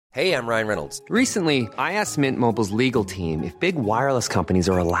Hey, I'm Ryan Reynolds. Recently, I asked Mint Mobile's legal team if big wireless companies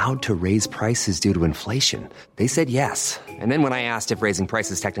are allowed to raise prices due to inflation. They said yes. And then when I asked if raising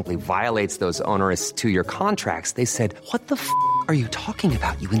prices technically violates those onerous two-year contracts, they said, "What the f*** are you talking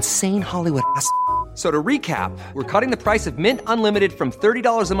about, you insane Hollywood ass?" So to recap, we're cutting the price of Mint Unlimited from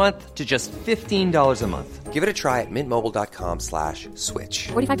 $30 a month to just $15 a month. Give it a try at mintmobile.com/switch.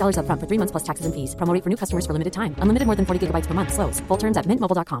 $45 up front for 3 months plus taxes and fees. Promo rate for new customers for limited time. Unlimited more than 40 gigabytes per month. Slows full terms at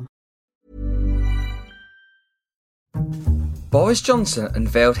mintmobile.com. Boris Johnson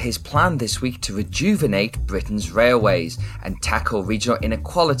unveiled his plan this week to rejuvenate Britain's railways and tackle regional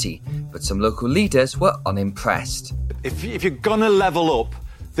inequality, but some local leaders were unimpressed. If you're going to level up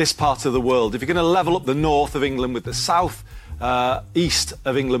this part of the world, if you're going to level up the north of England with the south, east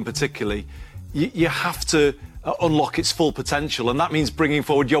of England particularly, you have to unlock its full potential, and that means bringing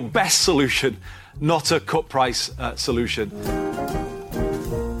forward your best solution, not a cut price solution.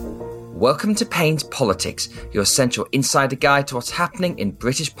 Welcome to Payne's Politics, your essential insider guide to what's happening in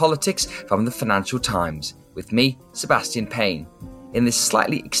British politics from the Financial Times, with me, Sebastian Payne. In this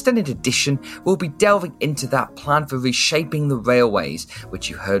slightly extended edition, we'll be delving into that plan for reshaping the railways, which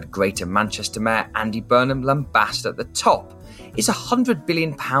you heard Greater Manchester Mayor Andy Burnham lambast at the top. Is £100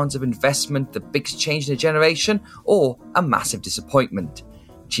 billion of investment the biggest change in a generation, or a massive disappointment?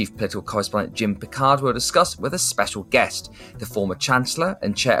 Chief Political Correspondent Jim Pickard will discuss with a special guest, the former Chancellor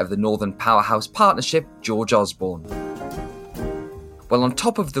and Chair of the Northern Powerhouse Partnership, George Osborne. Well, on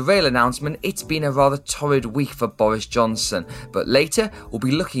top of the rail announcement, it's been a rather torrid week for Boris Johnson, but later we'll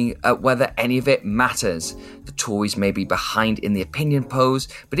be looking at whether any of it matters. The Tories may be behind in the opinion polls,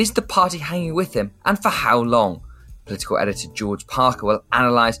 but is the party hanging with him, and for how long? Political editor George Parker will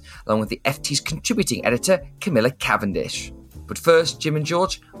analyse, along with the FT's contributing editor Camilla Cavendish. But first, Jim and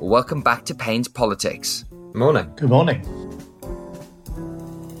George, welcome back to Payne's Politics. Morning. Good morning.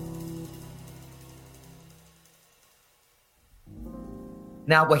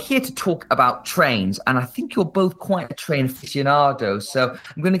 Now, we're here to talk about trains, and I think you're both quite a train aficionado, so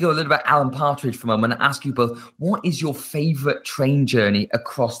I'm going to go a little bit Alan Partridge for a moment and ask you both, what is your favourite train journey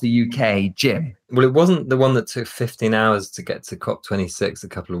across the UK? Jim? Well, it wasn't the one that took 15 hours to get to COP26 a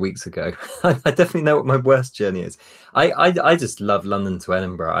couple of weeks ago. I definitely know what my worst journey is. I just love London to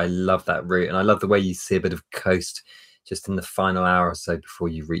Edinburgh. I love that route, and I love the way you see a bit of coast just in the final hour or so before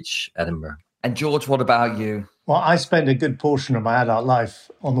you reach Edinburgh. And George, what about you? Well, I spent a good portion of my adult life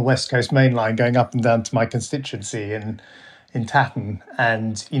on the West Coast Main Line, going up and down to my constituency in Tatton.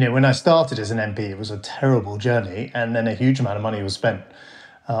 And, you know, when I started as an MP, it was a terrible journey. And then a huge amount of money was spent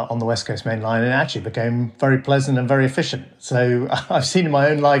on the West Coast Main Line, and it actually became very pleasant and very efficient. So I've seen in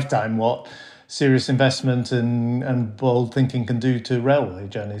my own lifetime what serious investment and bold thinking can do to railway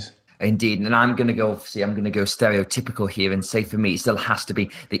journeys. Indeed, and I'm going to go stereotypical here and say for me, it still has to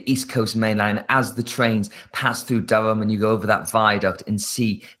be the East Coast Main Line as the trains pass through Durham and you go over that viaduct and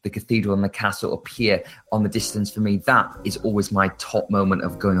see the cathedral and the castle appear on the distance. For me, that is always my top moment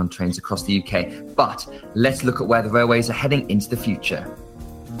of going on trains across the UK. But let's look at where the railways are heading into the future.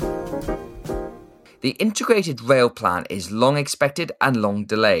 The integrated rail plan is long expected and long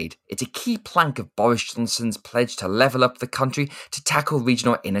delayed. It's a key plank of Boris Johnson's pledge to level up the country to tackle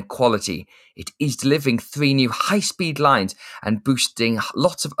regional inequality. It is delivering 3 new high-speed lines and boosting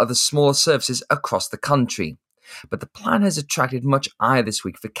lots of other smaller services across the country. But the plan has attracted much ire this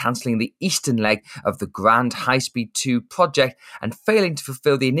week for cancelling the eastern leg of the Grand High Speed 2 project and failing to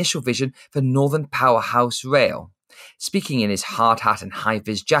fulfil the initial vision for Northern Powerhouse Rail. Speaking in his hard hat and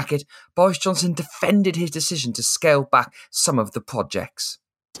high-vis jacket, Boris Johnson defended his decision to scale back some of the projects.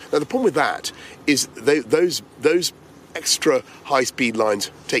 Now, the problem with that is those extra high-speed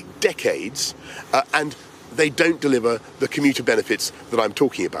lines take decades and they don't deliver the commuter benefits that I'm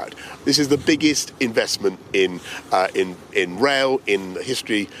talking about. This is the biggest investment in rail in the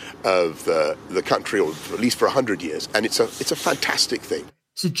history of the country, or at least for 100 years, and it's a fantastic thing.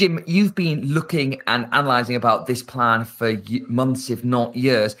 So, Jim, you've been looking and analysing about this plan for months, if not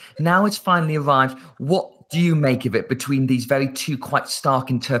years. Now it's finally arrived. What do you make of it between these two quite stark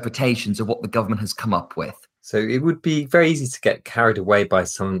interpretations of what the government has come up with? So it would be very easy to get carried away by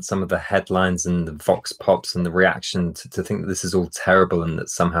some of the headlines and the vox pops and the reaction to think that this is all terrible and that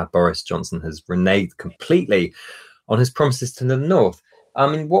somehow Boris Johnson has reneged completely on his promises to the north. I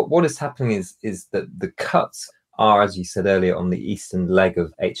mean, what is happening is that the cuts are, as you said earlier, on the eastern leg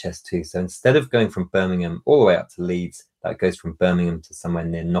of HS2. So instead of going from Birmingham all the way up to Leeds, that goes from Birmingham to somewhere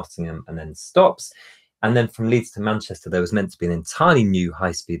near Nottingham and then stops. And then from Leeds to Manchester, there was meant to be an entirely new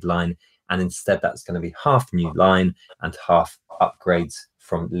high-speed line. And instead, that's going to be half new line and half upgrades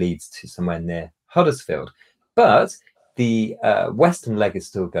from Leeds to somewhere near Huddersfield. But The western leg is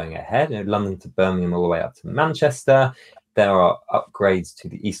still going ahead, London to Birmingham all the way up to Manchester. There are upgrades to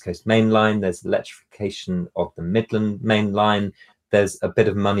the East Coast Main Line. There's electrification of the Midland Main Line. There's a bit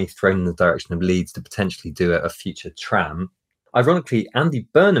of money thrown in the direction of Leeds to potentially do a future tram. Ironically, Andy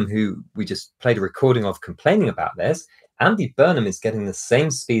Burnham, who we just played a recording of complaining about this, Andy Burnham is getting the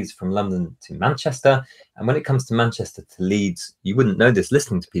same speeds from London to Manchester. And when it comes to Manchester to Leeds, you wouldn't know this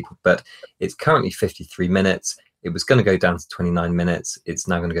listening to people, but it's currently 53 minutes. It was going to go down to 29 minutes. It's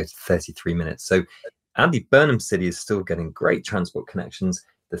now going to go to 33 minutes. So Andy Burnham City is still getting great transport connections.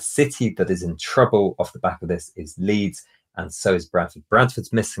 The city that is in trouble off the back of this is Leeds, and so is Bradford.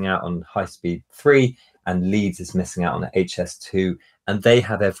 Bradford's missing out on High Speed 3, and Leeds is missing out on HS2, and they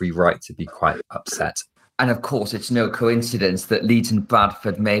have every right to be quite upset. And of course, it's no coincidence that Leeds and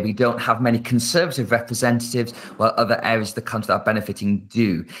Bradford maybe don't have many Conservative representatives, while other areas of the country that are benefiting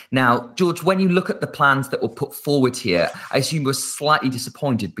do. Now, George, when you look at the plans that were put forward here, I assume you were slightly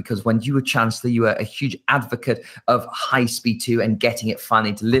disappointed because when you were Chancellor, you were a huge advocate of High Speed 2 and getting it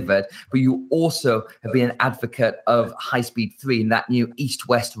finally delivered. But you also have been an advocate of High Speed 3 and that new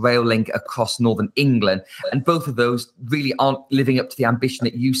east-west rail link across northern England. And both of those really aren't living up to the ambition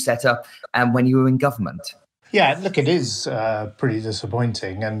that you set up when you were in government. Yeah, look, it is pretty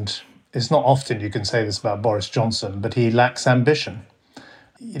disappointing, and it's not often you can say this about Boris Johnson, but he lacks ambition.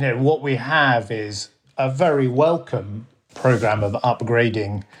 You know, what we have is a very welcome programme of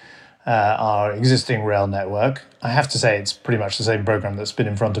upgrading our existing rail network. I have to say it's pretty much the same programme that's been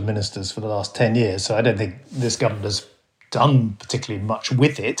in front of ministers for the last 10 years, so I don't think this government has done particularly much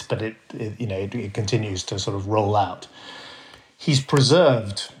with it, but it continues to sort of roll out. He's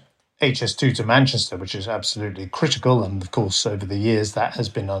preserved HS2 to Manchester, which is absolutely critical. And of course, over the years, that has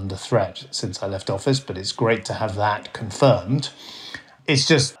been under threat since I left office, but it's great to have that confirmed. It's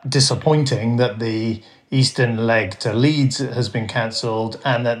just disappointing that the eastern leg to Leeds has been cancelled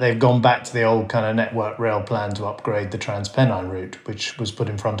and that they've gone back to the old kind of Network Rail plan to upgrade the Transpennine route, which was put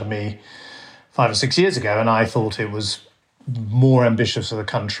in front of me 5 or 6 years ago. And I thought it was more ambitious for the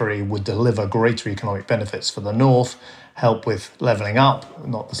country, would deliver greater economic benefits for the north, help with levelling up,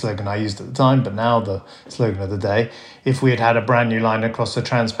 not the slogan I used at the time, but now the slogan of the day, if we had had a brand new line across the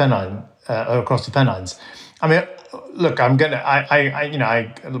Transpennine, across the Pennines. I mean, look, I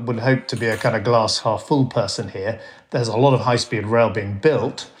would hope to be a kind of glass half full person here. There's a lot of high-speed rail being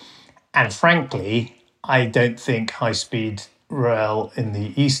built, and frankly, I don't think high-speed rail in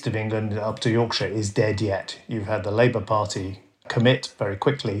the east of England up to Yorkshire is dead yet. You've had the Labour Party commit very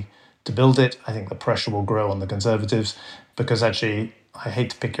quickly to build it. I think the pressure will grow on the Conservatives because actually, I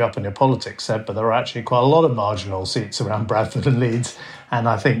hate to pick you up on your politics, Seb, but there are actually quite a lot of marginal seats around Bradford and Leeds. And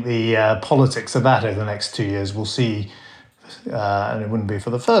I think the politics of that over the next 2 years will see, and it wouldn't be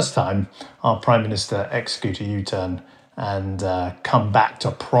for the first time, our Prime Minister execute a U-turn and come back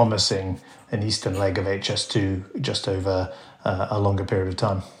to promising an eastern leg of HS2 just over a longer period of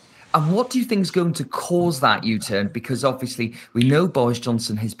time. And what do you think is going to cause that U-turn? Because obviously we know Boris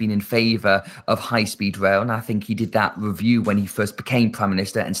Johnson has been in favour of high-speed rail, and I think he did that review when he first became Prime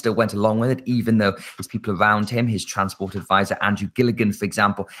Minister and still went along with it, even though his people around him, his transport advisor, Andrew Gilligan, for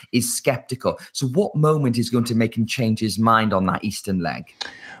example, is sceptical. So what moment is going to make him change his mind on that eastern leg?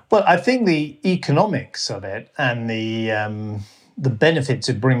 Well, I think the economics of it and the benefits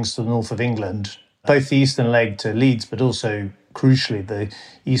it brings to the north of England, both the eastern leg to Leeds, but also crucially the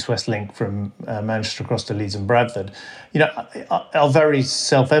east-west link from Manchester across to Leeds and Bradford, are very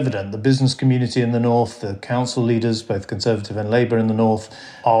self-evident. The business community in the north, the council leaders, both Conservative and Labour in the north,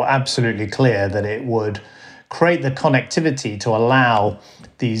 are absolutely clear that it would create the connectivity to allow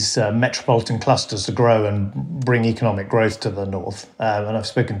these metropolitan clusters to grow and bring economic growth to the north. And I've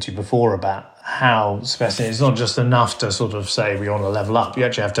spoken to you before about how, Sebastian, it's not just enough to sort of say we want to level up. You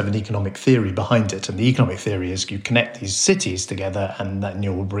actually have to have an economic theory behind it. And the economic theory is you connect these cities together and then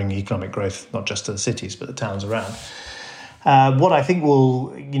you will bring economic growth, not just to the cities, but the towns around. What I think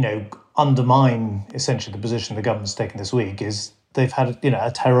will, undermine essentially the position the government's taken this week is they've had,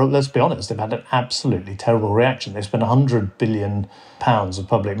 a terrible, let's be honest, they've had an absolutely terrible reaction. They spent £100 billion of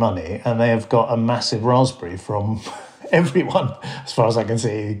public money and they have got a massive raspberry from everyone, as far as I can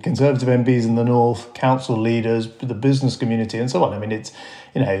see, Conservative MPs in the north, council leaders, the business community and so on. I mean, it's,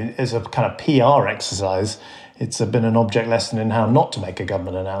 it's a kind of PR exercise. It's been an object lesson in how not to make a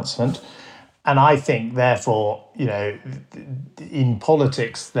government announcement. And I think, therefore, in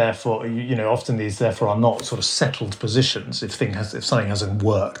politics, therefore, often these, therefore, are not sort of settled positions if something hasn't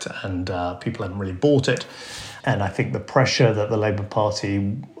worked and people haven't really bought it. And I think the pressure that the Labour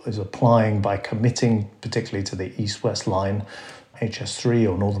Party is applying by committing, particularly to the east-west line, HS3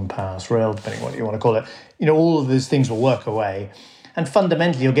 or Northern Powers Rail, depending on what you want to call it. All of these things will work away. And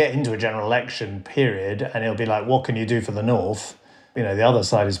fundamentally, you'll get into a general election period and it'll be like, what can you do for the North? The other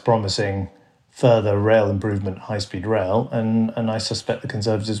side is promising further rail improvement, high-speed rail, and I suspect the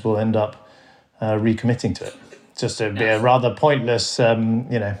Conservatives will end up recommitting to it. Just to be a rather pointless,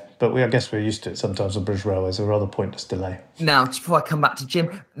 but I guess we're used to it sometimes on British Railways, a rather pointless delay. Now, just before I come back to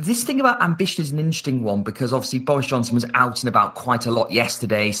Jim, this thing about ambition is an interesting one because obviously Boris Johnson was out and about quite a lot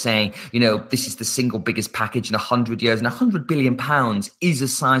yesterday saying, this is the single biggest package in 100 years and £100 billion is a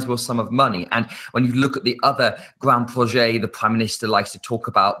sizable sum of money. And when you look at the other grand projet the Prime Minister likes to talk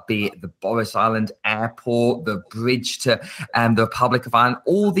about, be it the Boris Island Airport, the bridge to the Republic of Ireland,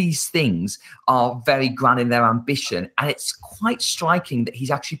 all these things are very grand in their ambition. And it's quite striking that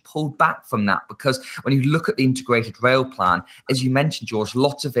he's actually pulled back from that because when you look at the integrated rail plan, as you mentioned, George,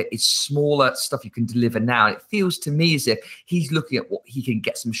 lots of it is smaller stuff you can deliver now. And it feels to me as if he's looking at what he can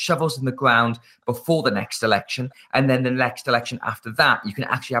get some shovels in the ground before the next election. And then the next election after that, you can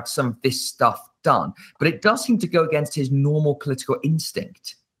actually have some of this stuff done. But it does seem to go against his normal political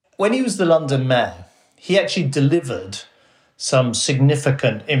instinct. When he was the London mayor, he actually delivered some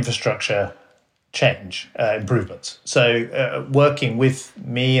significant infrastructure change, improvements. So working with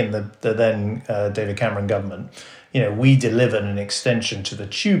me and the then David Cameron government, we delivered an extension to the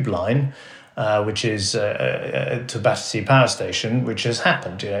tube line, which is to Battersea Power Station, which has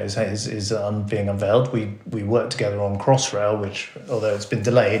happened, is being unveiled. We worked together on Crossrail, which, although it's been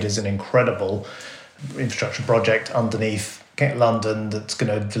delayed, is an incredible infrastructure project underneath London that's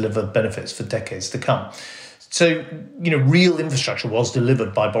going to deliver benefits for decades to come. So, real infrastructure was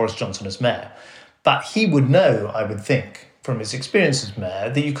delivered by Boris Johnson as mayor. But he would know, I would think, from his experience as mayor,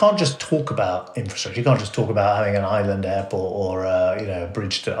 that you can't just talk about infrastructure. You can't just talk about having an island airport or a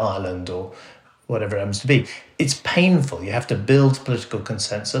bridge to Ireland or whatever it happens to be. It's painful. You have to build political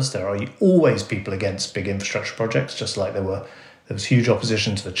consensus. There are always people against big infrastructure projects, just like there was huge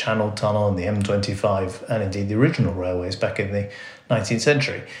opposition to the Channel Tunnel and the M25 and indeed the original railways back in the 19th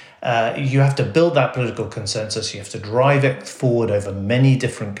century. You have to build that political consensus. You have to drive it forward over many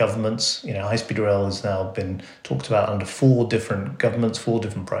different governments. High-speed rail has now been talked about under 4 different governments, 4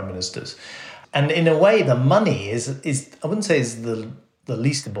 different prime ministers. And in a way, the money is I wouldn't say is the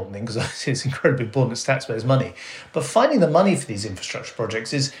least important thing, because it's incredibly important, it's taxpayers' money. But finding the money for these infrastructure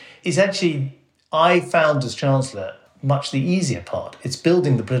projects is actually, I found as Chancellor, much the easier part. It's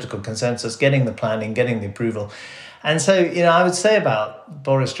building the political consensus, getting the planning, getting the approval. And so, I would say about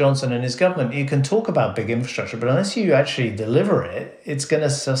Boris Johnson and his government, you can talk about big infrastructure, but unless you actually deliver it, it's going to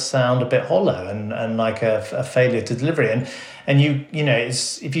sound a bit hollow and like a failure to deliver it. And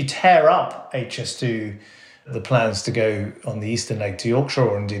it's, if you tear up HS2, the plans to go on the eastern leg to Yorkshire,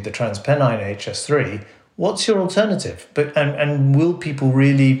 or indeed the Transpennine HS3, what's your alternative? And will people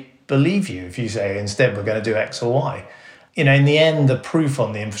really believe you if you say, instead, we're going to do X or Y? In the end, the proof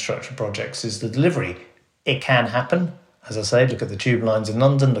on the infrastructure projects is the delivery. It can happen. As I say, look at the tube lines in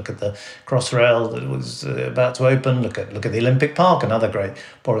London, look at the Crossrail that was about to open, look at the Olympic Park, another great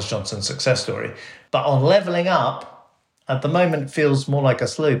Boris Johnson success story. But on levelling up, at the moment, it feels more like a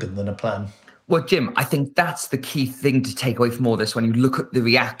slogan than a plan. Well, Jim, I think that's the key thing to take away from all this when you look at the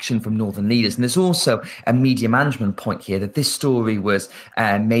reaction from Northern leaders. And there's also a media management point here that this story was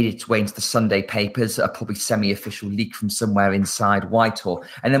made its way into the Sunday papers, a probably semi-official leak from somewhere inside Whitehall.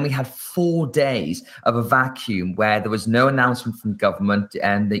 And then we had 4 days of a vacuum where there was no announcement from government,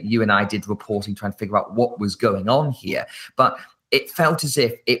 and that you and I did reporting trying to figure out what was going on here. But it felt as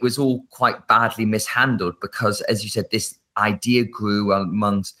if it was all quite badly mishandled because, as you said, this idea grew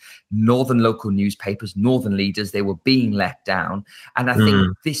amongst northern local newspapers, northern leaders. They were being let down. And I think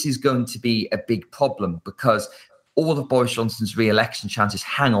this is going to be a big problem because all of Boris Johnson's re-election chances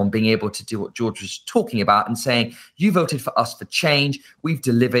hang on being able to do what George was talking about and saying, you voted for us for change, we've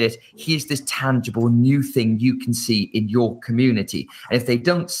delivered it, here's this tangible new thing you can see in your community. And if they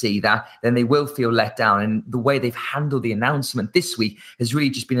don't see that, then they will feel let down. And the way they've handled the announcement this week has really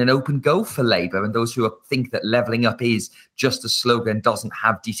just been an open go for Labour and those who think that levelling up is just a slogan, doesn't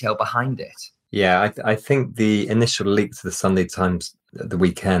have detail behind it. Yeah, I think the initial leak to the Sunday Times at the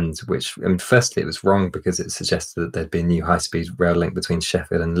weekend, which, firstly, it was wrong because it suggested that there'd be a new high-speed rail link between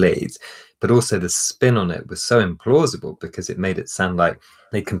Sheffield and Leeds, but also the spin on it was so implausible because it made it sound like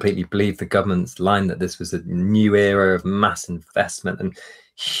they completely believed the government's line that this was a new era of mass investment and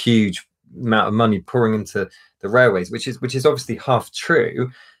huge amount of money pouring into the railways, which is obviously half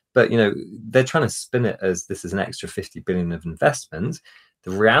true, but they're trying to spin it as this is an extra 50 billion of investment.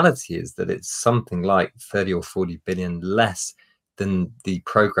 The reality is that it's something like 30 or 40 billion less than the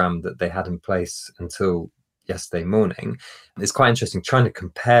program that they had in place until yesterday morning. It's quite interesting. Trying to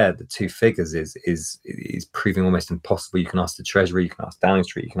compare the two figures is proving almost impossible. You can ask the Treasury, you can ask Downing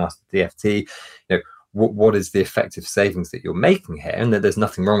Street, you can ask the DfT, what is the effective savings that you're making here? And that there's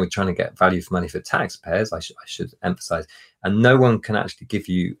nothing wrong with trying to get value for money for taxpayers, I should emphasize. And no one can actually give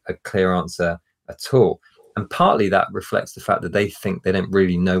you a clear answer at all. And partly that reflects the fact that they think they don't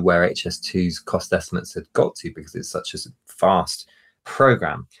really know where HS2's cost estimates had got to, because it's such a vast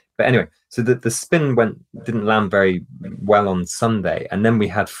program. But anyway, so the spin didn't land very well on Sunday. And then we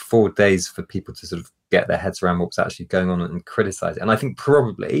had 4 days for people to sort of get their heads around what was actually going on and criticize it. And I think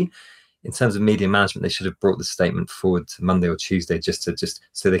probably in terms of media management, they should have brought the statement forward to Monday or Tuesday just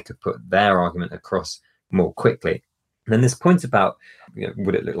so they could put their argument across more quickly. And then this point about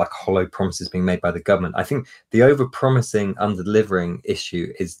would it look like hollow promises being made by the government? I think the over-promising, under-delivering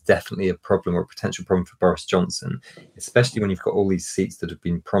issue is definitely a problem, or a potential problem for Boris Johnson, especially when you've got all these seats that have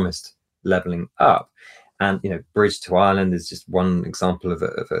been promised levelling up. And Bridge to Ireland is just one example of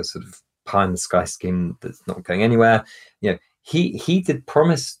a sort of pie-in-the-sky scheme that's not going anywhere. He did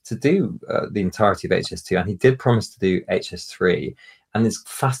promise to do the entirety of HS2, and he did promise to do HS3. And it's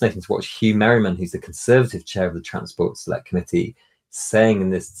fascinating to watch Hugh Merriman, who's the Conservative chair of the Transport Select Committee, saying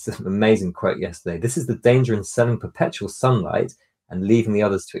in this amazing quote yesterday, "This is the danger in selling perpetual sunlight and leaving the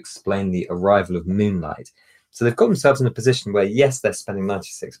others to explain the arrival of moonlight." So they've got themselves in a position where, yes, they're spending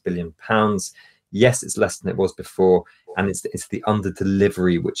 £96 billion. Yes, it's less than it was before. And it's the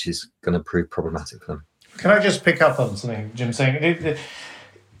under-delivery which is going to prove problematic for them. Can I just pick up on something Jim's saying?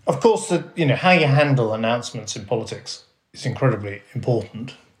 Of course, how you handle announcements in politics is incredibly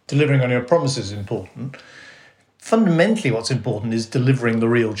important. Delivering on your promises is important. Fundamentally, what's important is delivering the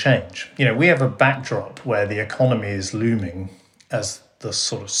real change. We have a backdrop where the economy is looming as the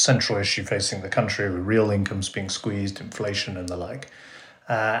sort of central issue facing the country, with real incomes being squeezed, inflation and the like.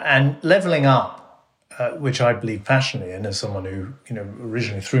 And levelling up, which I believe passionately in as someone who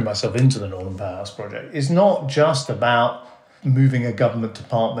originally threw myself into the Northern Powerhouse project, is not just about moving a government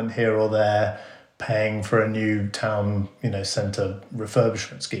department here or there, paying for a new town, centre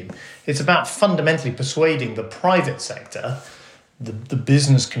refurbishment scheme. It's about fundamentally persuading the private sector, the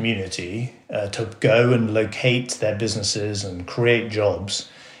business community, to go and locate their businesses and create jobs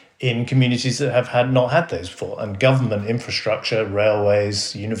in communities that have not had those before. And government infrastructure,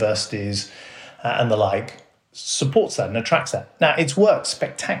 railways, universities, and the like supports that and attracts that. Now, it's worked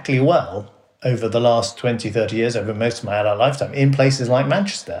spectacularly well over the last 20, 30 years, over most of my adult lifetime, in places like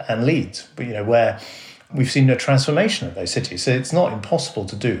Manchester and Leeds, where we've seen a transformation of those cities. So it's not impossible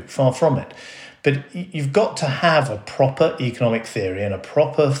to do, far from it. But you've got to have a proper economic theory and a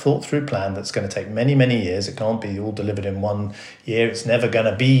proper thought-through plan that's going to take many, many years. It can't be all delivered in 1 year. It's never going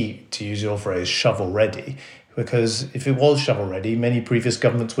to be, to use your phrase, shovel-ready, because if it was shovel-ready, many previous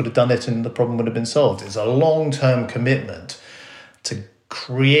governments would have done it and the problem would have been solved. It's a long-term commitment to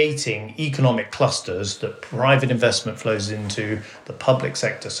creating economic clusters that private investment flows into, the public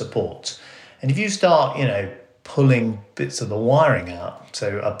sector supports. And if you start, pulling bits of the wiring out,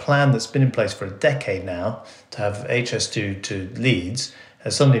 so a plan that's been in place for a decade now to have HS2 to Leeds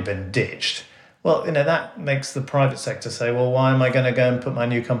has suddenly been ditched, well, that makes the private sector say, well, why am I going to go and put my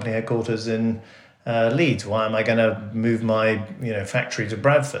new company headquarters in Leeds? Why am I going to move my, factory to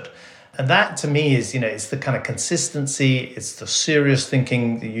Bradford? And that, to me, is, it's the kind of consistency, it's the serious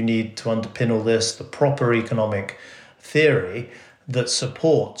thinking that you need to underpin all this, the proper economic theory that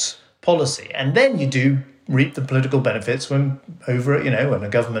supports policy. And then you do reap the political benefits when this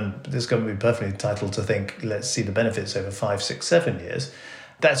government will be perfectly entitled to think, let's see the benefits over 5, 6, 7 years.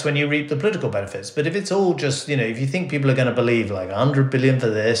 That's when you reap the political benefits. But if it's all just, if you think people are going to believe like 100 billion for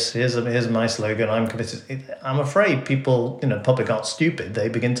this, here's my slogan, I'm committed, I'm afraid people, public aren't stupid. They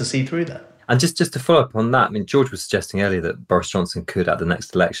begin to see through that. And just to follow up on that, George was suggesting earlier that Boris Johnson could, at the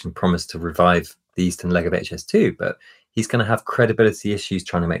next election, promise to revive the eastern leg of HS2, but he's going to have credibility issues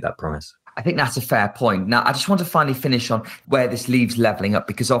trying to make that promise. I think that's a fair point. Now, I just want to finally finish on where this leaves levelling up,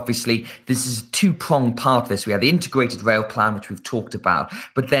 because obviously this is a two-pronged part of this. We have the integrated rail plan, which we've talked about,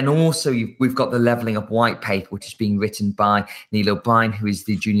 but then also we've got the levelling up white paper, which is being written by Neil O'Brien, who is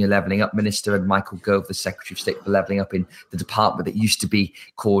the junior levelling up minister, and Michael Gove, the Secretary of State for levelling up in the department that used to be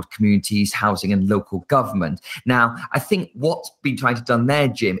called Communities, Housing and Local Government. Now, I think what's been trying to done there,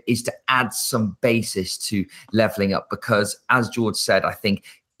 Jim, is to add some basis to levelling up, because as George said, I think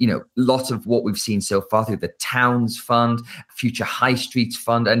lots of what we've seen so far through the Towns Fund, Future High Streets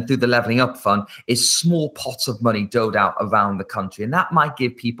Fund, and through the Levelling Up Fund is small pots of money doled out around the country. And that might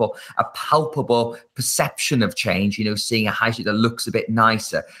give people a palpable perception of change, seeing a high street that looks a bit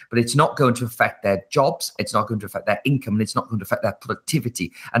nicer, but it's not going to affect their jobs, it's not going to affect their income, and it's not going to affect their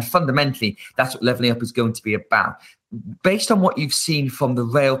productivity. And fundamentally, that's what Levelling Up is going to be about. Based on what you've seen from the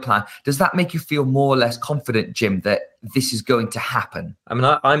rail plan, does that make you feel more or less confident, Jim, that this is going to happen? I mean,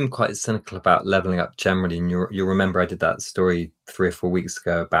 I'm quite cynical about levelling up generally. And you'll remember I did that story 3 or 4 weeks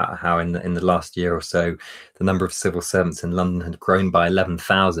ago about how in the last year or so, the number of civil servants in London had grown by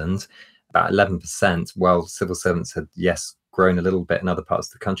 11,000, about 11%, while civil servants had, yes, grown a little bit in other parts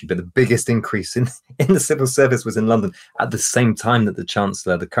of the country. But the biggest increase in the civil service was in London at the same time that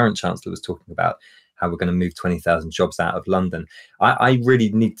the current Chancellor was talking about how we're going to move 20,000 jobs out of London. I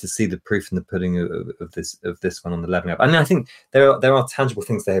really need to see the proof in the pudding of this one on the levelling up. I mean, I think there are tangible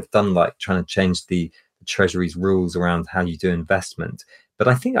things they have done, like trying to change the Treasury's rules around how you do investment. But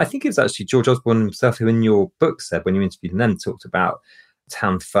I think it was actually George Osborne himself who, in your book, said, when you interviewed him then, talked about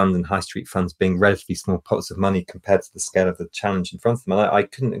town fund and high street funds being relatively small pots of money compared to the scale of the challenge in front of them. And I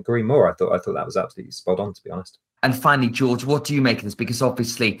couldn't agree more. I thought that was absolutely spot on, to be honest. And finally, George, what do you make of this? Because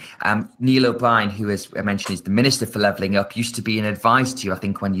obviously, Neil O'Brien, who, as I mentioned, is the Minister for Levelling Up, used to be an advisor to you, I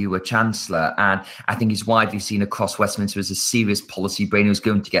think, when you were Chancellor. And I think he's widely seen across Westminster as a serious policy brain who's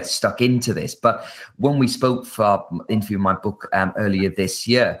going to get stuck into this. But when we spoke for our interview in my book earlier this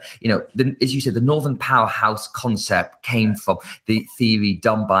year, as you said, the Northern Powerhouse concept came from the theory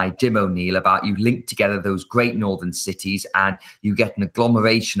done by Jim O'Neill about you link together those great northern cities and you get an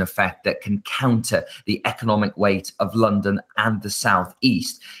agglomeration effect that can counter the economic weight of London and the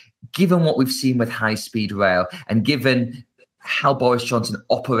southeast. Given what we've seen with high-speed rail and given how Boris Johnson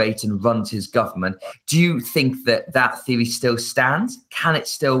operates and runs his government, do you think that theory still stands? Can it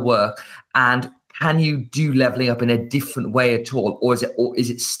still work? And can you do levelling up in a different way at all? Or is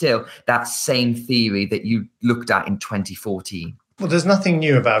it still that same theory that you looked at in 2014? Well, there's nothing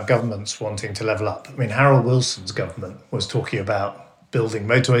new about governments wanting to level up. I mean, Harold Wilson's government was talking about building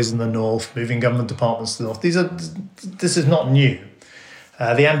motorways in the north, moving government departments to the north. This is not new.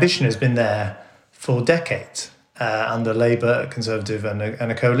 The ambition has been there for decades under Labour, Conservative and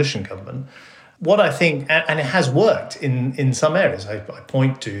a coalition government. What I think, and it has worked in some areas, I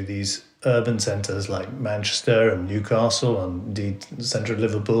point to these urban centres like Manchester and Newcastle and indeed the centre of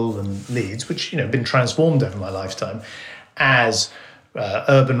Liverpool and Leeds, which have been transformed over my lifetime as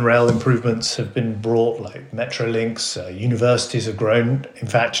urban rail improvements have been brought, like Metrolinx. Universities have grown, in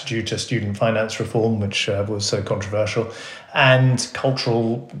fact, due to student finance reform, which was so controversial. And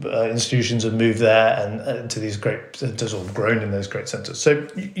cultural institutions have moved there and to these great centres, or grown in those great centres. So,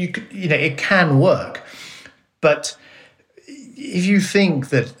 it can work. But if you think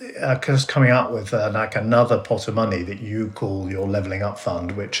that just coming up with like another pot of money that you call your Levelling Up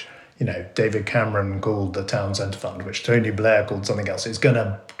Fund, which David Cameron called the Town Centre Fund, which Tony Blair called something else, it's going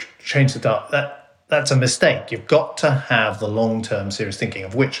to change the dark. That's a mistake. You've got to have the long-term serious thinking,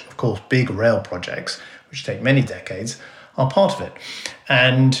 of which, of course, big rail projects, which take many decades, are part of it.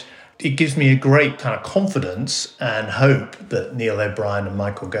 And it gives me a great kind of confidence and hope that Neil O'Brien and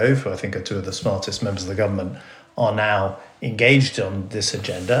Michael Gove, who I think are two of the smartest members of the government, are now engaged on this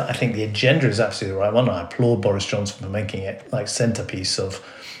agenda. I think the agenda is absolutely the right one. I applaud Boris Johnson for making it like centrepiece of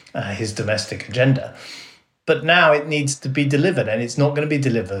his domestic agenda. But now it needs to be delivered, and it's not going to be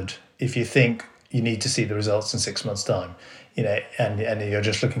delivered if you think you need to see the results in 6 months' time, and you're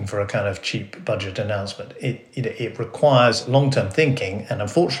just looking for a kind of cheap budget announcement. It requires long-term thinking, and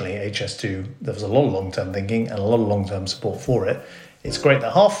unfortunately, HS2, there was a lot of long-term thinking and a lot of long-term support for it. It's great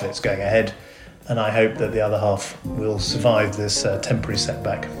that half of it's going ahead, and I hope that the other half will survive this temporary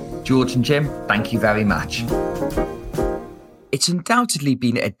setback. George and Jim, thank you very much. It's undoubtedly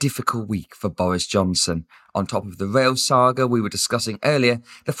been a difficult week for Boris Johnson. On top of the rail saga we were discussing earlier,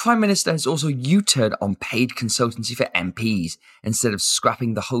 the Prime Minister has also U-turned on paid consultancy for MPs. Instead of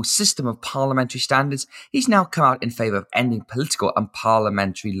scrapping the whole system of parliamentary standards, he's now come out in favour of ending political and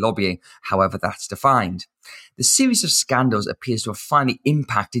parliamentary lobbying, however that's defined. The series of scandals appears to have finally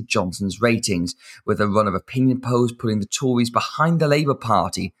impacted Johnson's ratings, with a run of opinion polls putting the Tories behind the Labour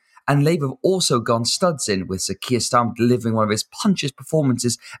Party. And Labour have also gone studs in, with Sir Keir Starmer delivering one of his punchiest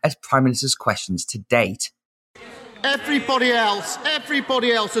performances as Prime Minister's questions to date. Everybody else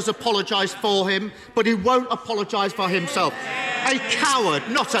has apologised for him, but he won't apologise for himself. A coward,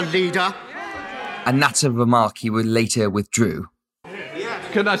 not a leader. And that's a remark he would later withdrew.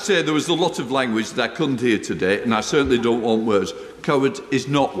 Can I say there was a lot of language that I couldn't hear today, and I certainly don't want words. Coward is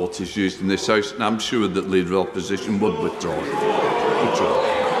not what is used in this House, and I'm sure that Leader of Opposition would withdraw.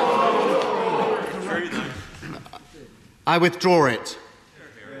 I withdraw it.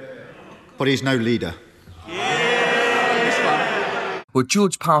 But he's no leader. Well,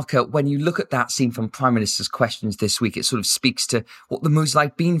 George Parker, when you look at that scene from Prime Minister's questions this week, it sort of speaks to what the mood's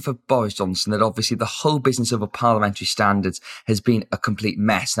like been for Boris Johnson, that obviously the whole business over parliamentary standards has been a complete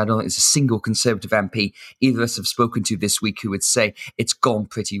mess. And I don't think there's a single Conservative MP either of us have spoken to this week who would say it's gone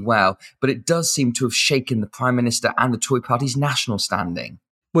pretty well. But it does seem to have shaken the Prime Minister and the Tory party's national standing.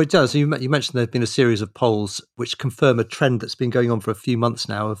 Well, it does. You mentioned there have been a series of polls which confirm a trend that's been going on for a few months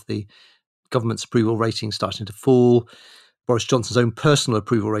now of the government's approval rating starting to fall. Boris Johnson's own personal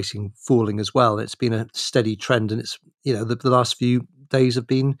approval rating falling as well. It's been a steady trend, and it's, the last few days have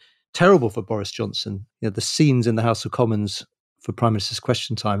been terrible for Boris Johnson. The scenes in the House of Commons for Prime Minister's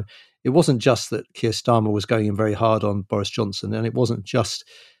Question Time, it wasn't just that Keir Starmer was going in very hard on Boris Johnson, and it wasn't just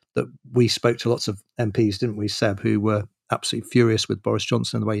that we spoke to lots of MPs, didn't we, Seb, who were absolutely furious with Boris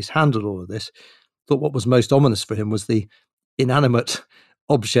Johnson and the way he's handled all of this. I thought what was most ominous for him was the inanimate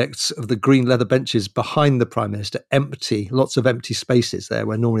objects of the green leather benches behind the Prime Minister, empty, lots of empty spaces there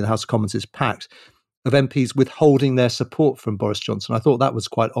where normally the House of Commons is packed, of MPs withholding their support from Boris Johnson. I thought that was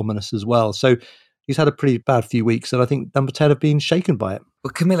quite ominous as well. So he's had a pretty bad few weeks, and I think Number 10 have been shaken by it.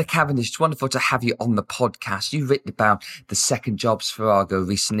 Well, Camilla Cavendish, it's wonderful to have you on the podcast. You've written about the second jobs farrago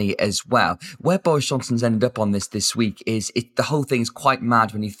recently as well. Where Boris Johnson's ended up on this week is the whole thing is quite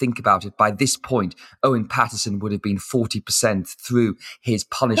mad when you think about it. By this point, Owen Paterson would have been 40% through his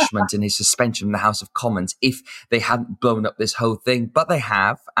punishment and his suspension from the House of Commons if they hadn't blown up this whole thing. But they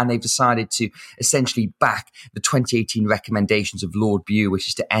have, and they've decided to essentially back the 2018 recommendations of Lord Bew, which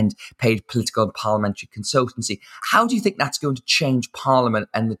is to end paid political and parliamentary consultancy. How do you think that's going to change Parliament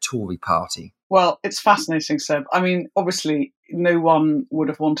and the Tory party? Well, it's fascinating, Seb. I mean, obviously, no one would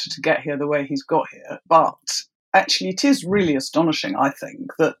have wanted to get here the way he's got here. But actually, it is really astonishing, I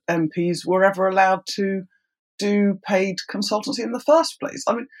think, that MPs were ever allowed to do paid consultancy in the first place.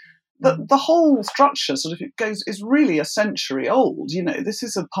 I mean, the whole structure is really a century old. This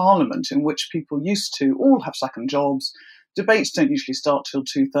is a parliament in which people used to all have second jobs. Debates don't usually start till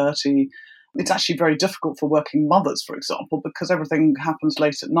 2:30. It's actually very difficult for working mothers, for example, because everything happens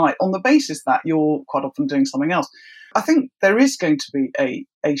late at night on the basis that you're quite often doing something else. I think there is going to be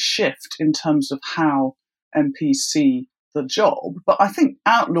a shift in terms of how MPs see the job, but I think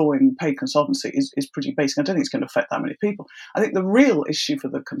outlawing paid consultancy is pretty basic. I don't think it's going to affect that many people. I think the real issue for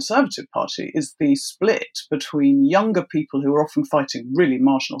the Conservative Party is the split between younger people who are often fighting really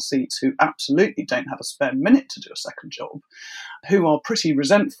marginal seats, who absolutely don't have a spare minute to do a second job, who are pretty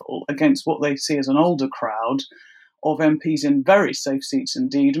resentful against what they see as an older crowd of MPs in very safe seats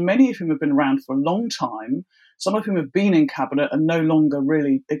indeed, many of whom have been around for a long time, some of whom have been in cabinet and no longer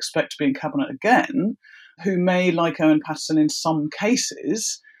really expect to be in cabinet again, who may, like Owen Paterson in some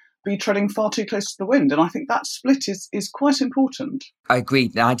cases, be treading far too close to the wind. And I think that split is quite important. I agree.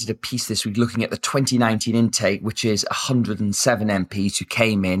 Now, I did a piece this week looking at the 2019 intake, which is 107 MPs who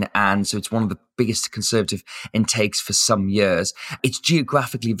came in. And so it's one of the biggest Conservative intakes for some years. It's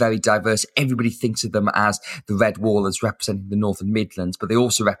geographically very diverse. Everybody thinks of them as the Red Wall as representing the North and Midlands, but they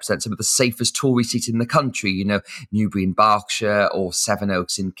also represent some of the safest Tory seats in the country, Newbury in Berkshire or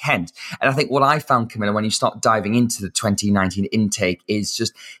Sevenoaks in Kent. And I think what I found, Camilla, when you start diving into the 2019 intake is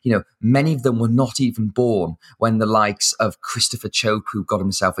just, many of them were not even born when the likes of Christopher Chope, who got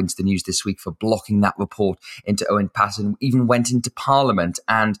himself into the news this week for blocking that report into Owen Paterson, even went into Parliament.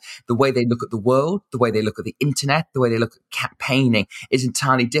 And the way they look at the world, the way they look at the internet, the way they look at campaigning is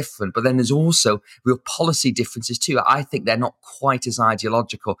entirely different. But then there's also real policy differences too. I think they're not quite as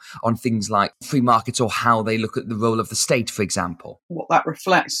ideological on things like free markets or how they look at the role of the state, for example. What that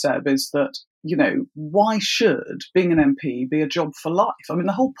reflects, Seb, is that why should being an MP be a job for life? I mean,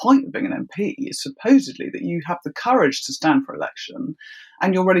 the whole point of being an MP is supposedly that you have the courage to stand for election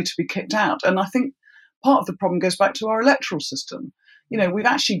and you're ready to be kicked out. And I think part of the problem goes back to our electoral system. We've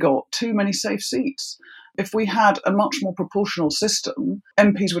actually got too many safe seats. If we had a much more proportional system,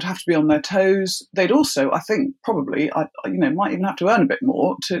 MPs would have to be on their toes. They'd also, I think, probably, might even have to earn a bit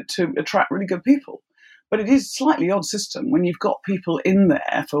more to attract really good people. But it is a slightly odd system when you've got people in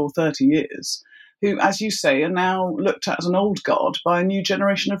there for 30 years who, as you say, are now looked at as an old guard by a new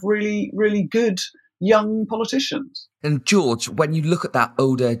generation of really, really good young politicians. And George, when you look at that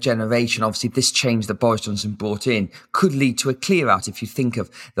older generation, obviously this change that Boris Johnson brought in could lead to a clear out if you think of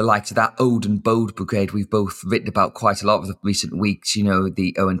the likes of that old and bold brigade we've both written about quite a lot of the recent weeks,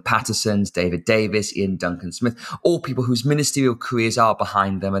 the Owen Patersons, David Davis, Ian Duncan Smith, all people whose ministerial careers are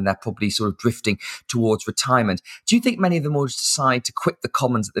behind them and they're probably sort of drifting towards retirement. Do you think many of them will decide to quit the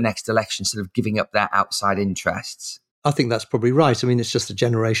Commons at the next election instead of giving up their outside interests? I think that's probably right. I mean, it's just a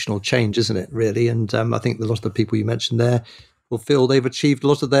generational change, isn't it, really? And I think a lot of the people you mentioned there will feel they've achieved a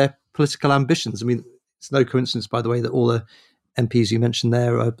lot of their political ambitions. I mean, it's no coincidence, by the way, that all the MPs you mentioned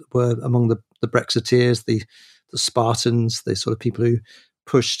there were among the Brexiteers, the Spartans, the sort of people who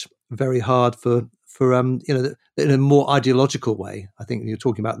pushed very hard for in a more ideological way. I think you're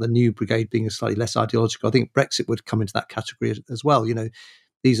talking about the new brigade being slightly less ideological. I think Brexit would come into that category as well.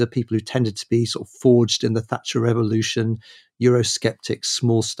 These are people who tended to be sort of forged in the Thatcher Revolution, Eurosceptics,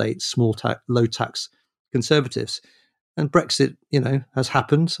 small states, low tax conservatives. And Brexit, has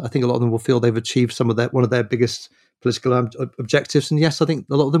happened. I think a lot of them will feel they've achieved one of their biggest political objectives. And yes, I think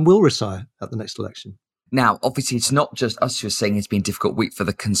a lot of them will retire at the next election. Now, obviously, it's not just us who are saying it's been a difficult week for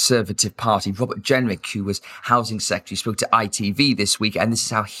the Conservative Party. Robert Jenrick, who was Housing Secretary, spoke to ITV this week, and this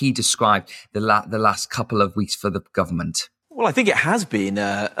is how he described the last couple of weeks for the government. Well, I think it has been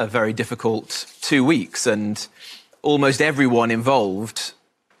a very difficult 2 weeks, and almost everyone involved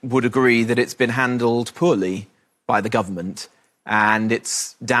would agree that it's been handled poorly by the government, and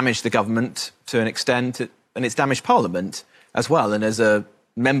it's damaged the government to an extent, and it's damaged Parliament as well. And as a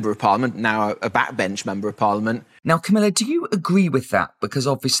Member of Parliament, now a backbench Member of Parliament. Now, Camilla, do you agree with that? Because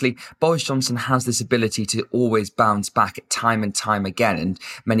obviously Boris Johnson has this ability to always bounce back at time and time again. And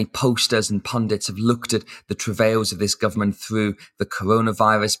many posters and pundits have looked at the travails of this government through the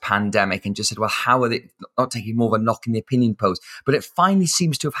coronavirus pandemic and just said, well, how are they not taking more of a knock in the opinion post? But it finally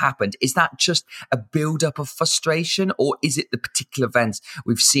seems to have happened. Is that just a build-up of frustration, or is it the particular events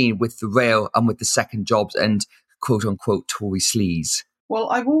we've seen with the rail and with the second jobs and quote-unquote Tory sleaze? Well,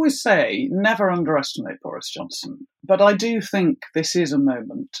 I always say never underestimate Boris Johnson, but I do think this is a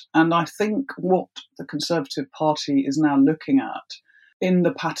moment. And I think what the Conservative Party is now looking at in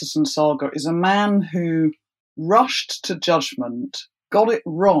the Paterson saga is a man who rushed to judgment, got it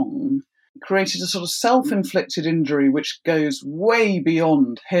wrong, created a sort of self-inflicted injury which goes way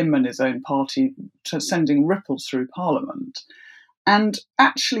beyond him and his own party, to sending ripples through Parliament, and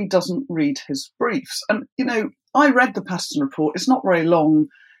actually doesn't read his briefs. And, I read the Paterson report. It's not very long.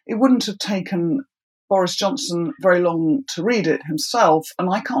 It wouldn't have taken Boris Johnson very long to read it himself. And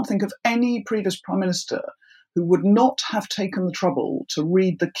I can't think of any previous Prime Minister who would not have taken the trouble to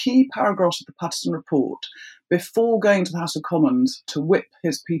read the key paragraphs of the Paterson report before going to the House of Commons to whip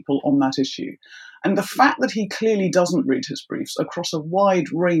his people on that issue. And the fact that he clearly doesn't read his briefs across a wide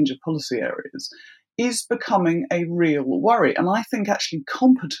range of policy areas is becoming a real worry. And I think actually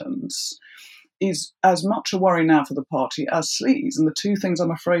competence is as much a worry now for the party as sleaze, and the two things,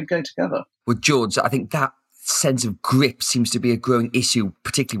 I'm afraid, go together. Well, George, I think that sense of grip seems to be a growing issue,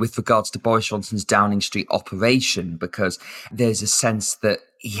 particularly with regards to Boris Johnson's Downing Street operation, because there's a sense that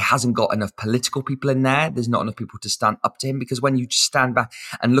he hasn't got enough political people in there. There's not enough people to stand up to him, because when you just stand back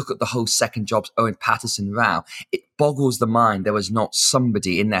and look at the whole second jobs Owen Paterson row, it boggles the mind there was not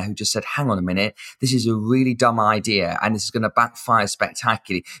somebody in there who just said, hang on a minute, this is a really dumb idea and this is going to backfire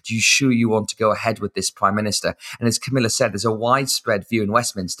spectacularly. Do you sure you want to go ahead with this, Prime Minister? And as Camilla said, there's a widespread view in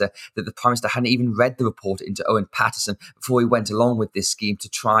Westminster that the Prime Minister hadn't even read the report into Owen Paterson before he went along with this scheme to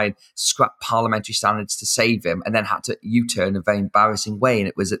try and scrap parliamentary standards to save him, and then had to U-turn in a very embarrassing way. And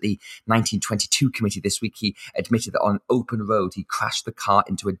it was at the 1922 committee this week he admitted that on an open road he crashed the car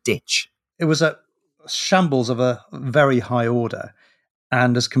into a ditch. It was a shambles of a very high order,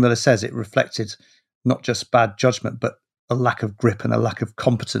 and as Camilla says, it reflected not just bad judgment but a lack of grip and a lack of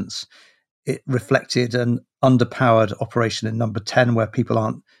competence. It reflected an underpowered operation in Number 10, where people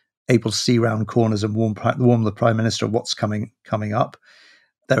aren't able to see round corners and warn the Prime Minister of what's coming up.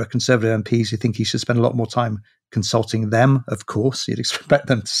 There are Conservative MPs who think he should spend a lot more time consulting them, of course. You'd expect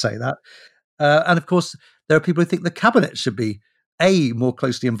them to say that. And of course, there are people who think the Cabinet should be, A, more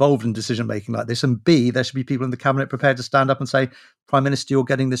closely involved in decision-making like this, and B, there should be people in the Cabinet prepared to stand up and say, Prime Minister, you're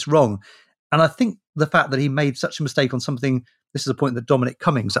getting this wrong. And I think the fact that he made such a mistake on something, this is a point that Dominic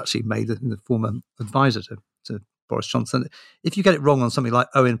Cummings actually made, the former advisor to Boris Johnson. If you get it wrong on something like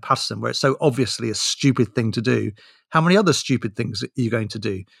Owen Paterson, where it's so obviously a stupid thing to do, how many other stupid things are you going to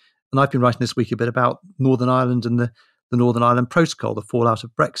do? And I've been writing this week a bit about Northern Ireland and the Northern Ireland Protocol, the fallout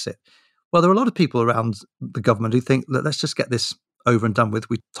of Brexit. Well, there are a lot of people around the government who think that let's just get this over and done with.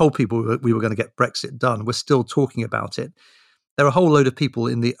 We told people we were going to get Brexit done. We're still talking about it. There are a whole load of people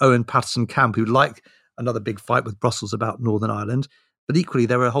in the Owen Paterson camp who like another big fight with Brussels about Northern Ireland. But equally,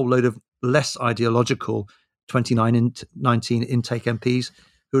 there are a whole load of less ideological 2019 intake MPs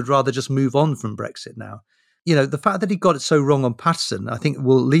who would rather just move on from Brexit now. You know, the fact that he got it so wrong on Paterson, I think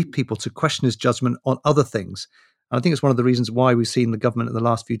will lead people to question his judgment on other things. And I think it's one of the reasons why we've seen the government in the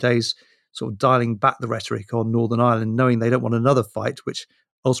last few days sort of dialing back the rhetoric on Northern Ireland, knowing they don't want another fight, which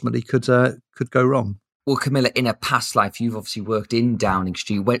ultimately could go wrong. Well, Camilla, in a past life, you've obviously worked in Downing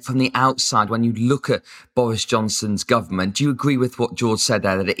Street. From the outside, when you look at Boris Johnson's government, do you agree with what George said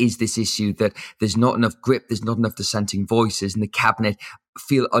there, that it is this issue that there's not enough grip, there's not enough dissenting voices, and the cabinet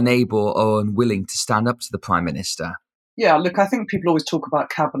feel unable or unwilling to stand up to the Prime Minister? Yeah, look, I think people always talk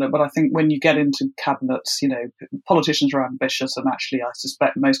about cabinet, but I think when you get into cabinets, politicians are ambitious, and actually I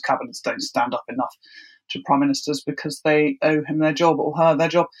suspect most cabinets don't stand up enough to prime ministers because they owe him their job or her their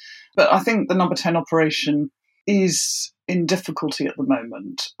job. But I think the Number 10 operation is in difficulty at the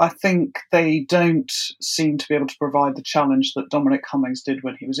moment. I think they don't seem to be able to provide the challenge that Dominic Cummings did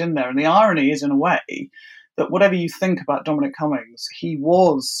when he was in there. And the irony is, in a way, that whatever you think about Dominic Cummings, he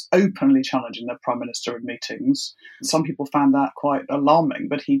was openly challenging the Prime Minister in meetings. Some people found that quite alarming,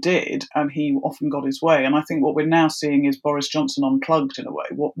 but he did, and he often got his way. And I think what we're now seeing is Boris Johnson unplugged in a way.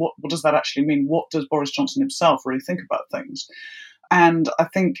 What does that actually mean? What does Boris Johnson himself really think about things? And I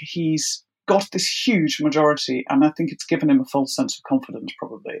think he's got this huge majority, and I think it's given him a false sense of confidence,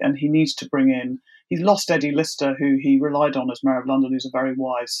 probably. And he needs to bring in, he's lost Eddie Lister, who he relied on as Mayor of London, who's a very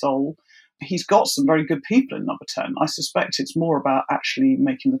wise soul. He's got some very good people in Number 10. I suspect it's more about actually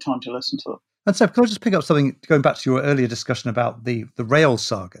making the time to listen to them. And so, can I just pick up something, going back to your earlier discussion about the rail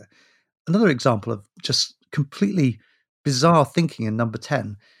saga? Another example of just completely bizarre thinking in Number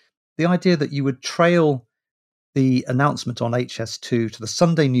 10. The idea that you would trail the announcement on HS2 to the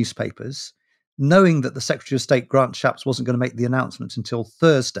Sunday newspapers, knowing that the Secretary of State, Grant Shapps, wasn't going to make the announcement until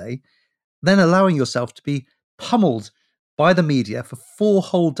Thursday, then allowing yourself to be pummeled by the media for 4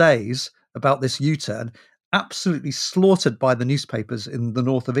 whole days about this U-turn, absolutely slaughtered by the newspapers in the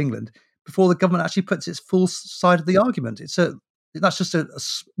north of England before the government actually puts its full side of the argument. That's just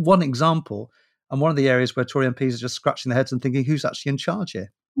one example, and one of the areas where Tory MPs are just scratching their heads and thinking, who's actually in charge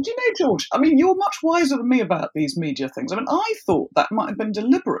here? Do you know, George, I mean, you're much wiser than me about these media things. I mean, I thought that might have been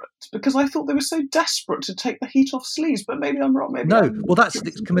deliberate because I thought they were so desperate to take the heat off sleaze, but maybe I'm wrong.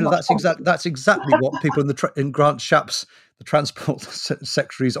 Camilla, that's exactly what people in Grant Shapps, the Transport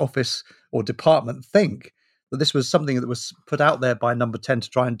Secretary's office or department, think, that this was something that was put out there by Number 10 to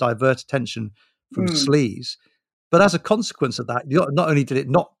try and divert attention from sleaze. But as a consequence of that, not only did it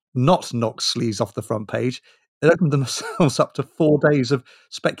not knock sleaze off the front page, it opened themselves up to 4 days of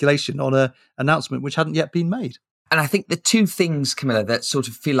speculation on an announcement which hadn't yet been made. And I think the two things, Camilla, that sort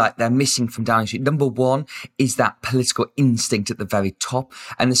of feel like they're missing from Downing Street. Number one is that political instinct at the very top.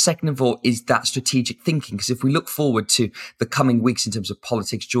 And the second of all is that strategic thinking. Because if we look forward to the coming weeks in terms of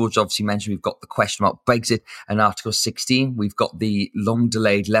politics, George obviously mentioned we've got the question about Brexit and Article 16. We've got the long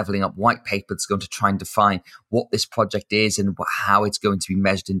delayed Levelling Up white paper that's going to try and define what this project is and how it's going to be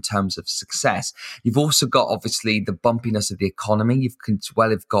measured in terms of success. You've also got obviously the bumpiness of the economy. You've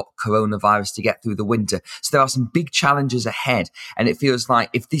got coronavirus to get through the winter. So there are some big challenges ahead. And it feels like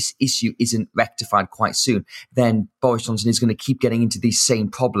if this issue isn't rectified quite soon, then Boris Johnson is going to keep getting into these same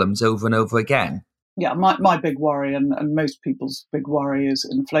problems over and over again. Yeah, my big worry, and most people's big worry, is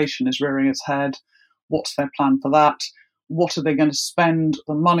inflation is rearing its head. What's their plan for that? What are they going to spend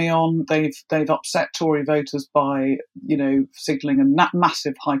the money on? They've upset Tory voters by, signalling a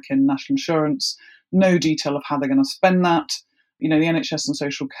massive hike in national insurance. No detail of how they're going to spend that. The NHS and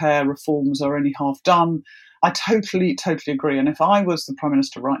social care reforms are only half done. I totally agree. And if I was the Prime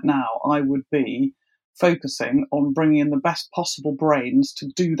Minister right now, I would be focusing on bringing in the best possible brains to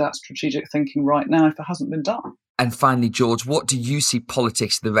do that strategic thinking right now if it hasn't been done. And finally, George, what do you see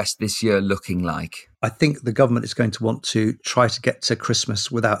politics the rest of this year looking like? I think the government is going to want to try to get to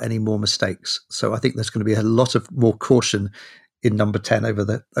Christmas without any more mistakes. So I think there's going to be a lot of more caution in Number 10 over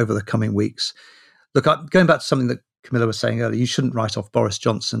the coming weeks. Look, going back to something that Camilla was saying earlier, you shouldn't write off Boris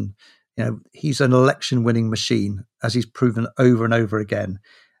Johnson. He's an election-winning machine, as he's proven over and over again.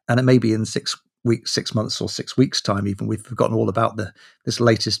 And it may be in 6 months or 6 weeks' time, even we've forgotten all about this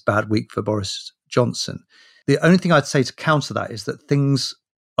latest bad week for Boris Johnson. The only thing I'd say to counter that is that things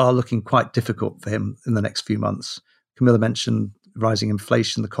are looking quite difficult for him in the next few months. Camilla mentioned rising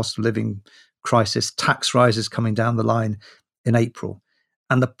inflation, the cost of living crisis, tax rises coming down the line in April.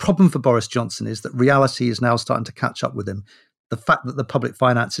 And the problem for Boris Johnson is that reality is now starting to catch up with him. The fact that the public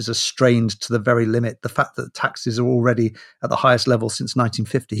finances are strained to the very limit, the fact that taxes are already at the highest level since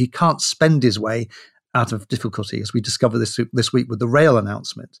 1950, he can't spend his way out of difficulty, as we discovered this week with the rail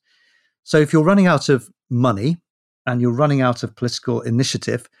announcement. So if you're running out of money and you're running out of political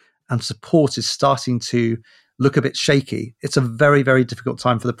initiative and support is starting to look a bit shaky, it's a very, very difficult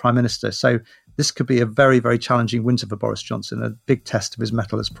time for the Prime Minister. So this could be a very, very challenging winter for Boris Johnson, a big test of his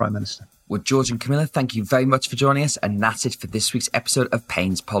mettle as Prime Minister. Well, George and Camilla, thank you very much for joining us, and that's it for this week's episode of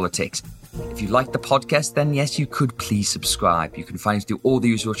Payne's Politics. If you like the podcast, then yes, you could please subscribe. You can find us through all the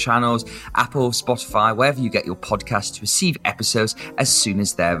usual channels, Apple, Spotify, wherever you get your podcasts, to receive episodes as soon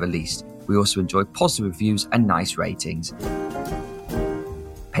as they're released. We also enjoy positive reviews and nice ratings.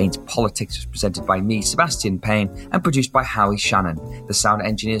 Payne's Politics was presented by me, Sebastian Payne, and produced by Howie Shannon. The sound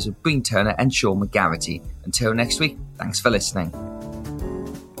engineers are Breen Turner and Sean McGarity. Until next week, thanks for listening.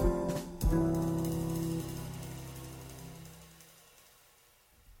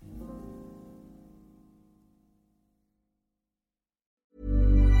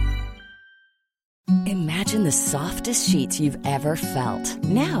 Imagine the softest sheets you've ever felt.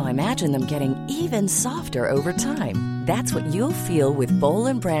 Now imagine them getting even softer over time. That's what you'll feel with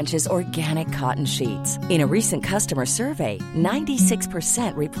Boll & Branch's organic cotton sheets. In a recent customer survey,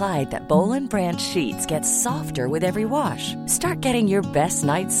 96% replied that Boll & Branch sheets get softer with every wash. Start getting your best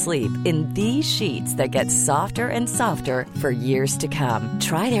night's sleep in these sheets that get softer and softer for years to come.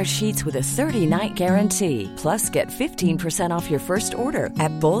 Try their sheets with a 30-night guarantee. Plus, get 15% off your first order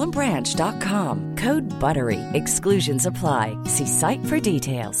at bollandbranch.com. Code BUTTERY. Exclusions apply. See site for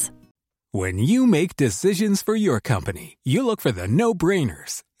details. When you make decisions for your company, you look for the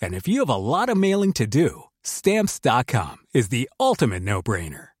no-brainers. And if you have a lot of mailing to do, Stamps.com is the ultimate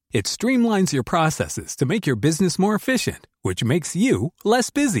no-brainer. It streamlines your processes to make your business more efficient, which makes you less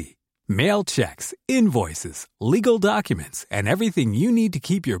busy. Mail checks, invoices, legal documents, and everything you need to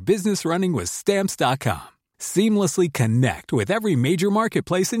keep your business running with Stamps.com. Seamlessly connect with every major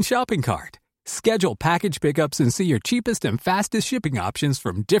marketplace and shopping cart. Schedule package pickups and see your cheapest and fastest shipping options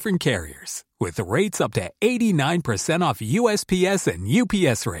from different carriers, with rates up to 89% off USPS and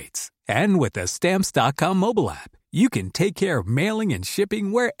UPS rates. And with the Stamps.com mobile app, you can take care of mailing and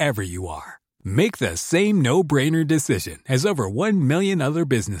shipping wherever you are. Make the same no-brainer decision as over 1 million other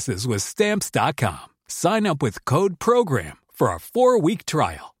businesses with Stamps.com. Sign up with code PROGRAM for a 4-week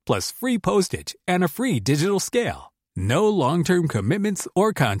trial, plus free postage and a free digital scale. No long-term commitments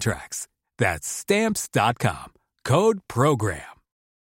or contracts. That's Stamps.com. Code PROGRAM.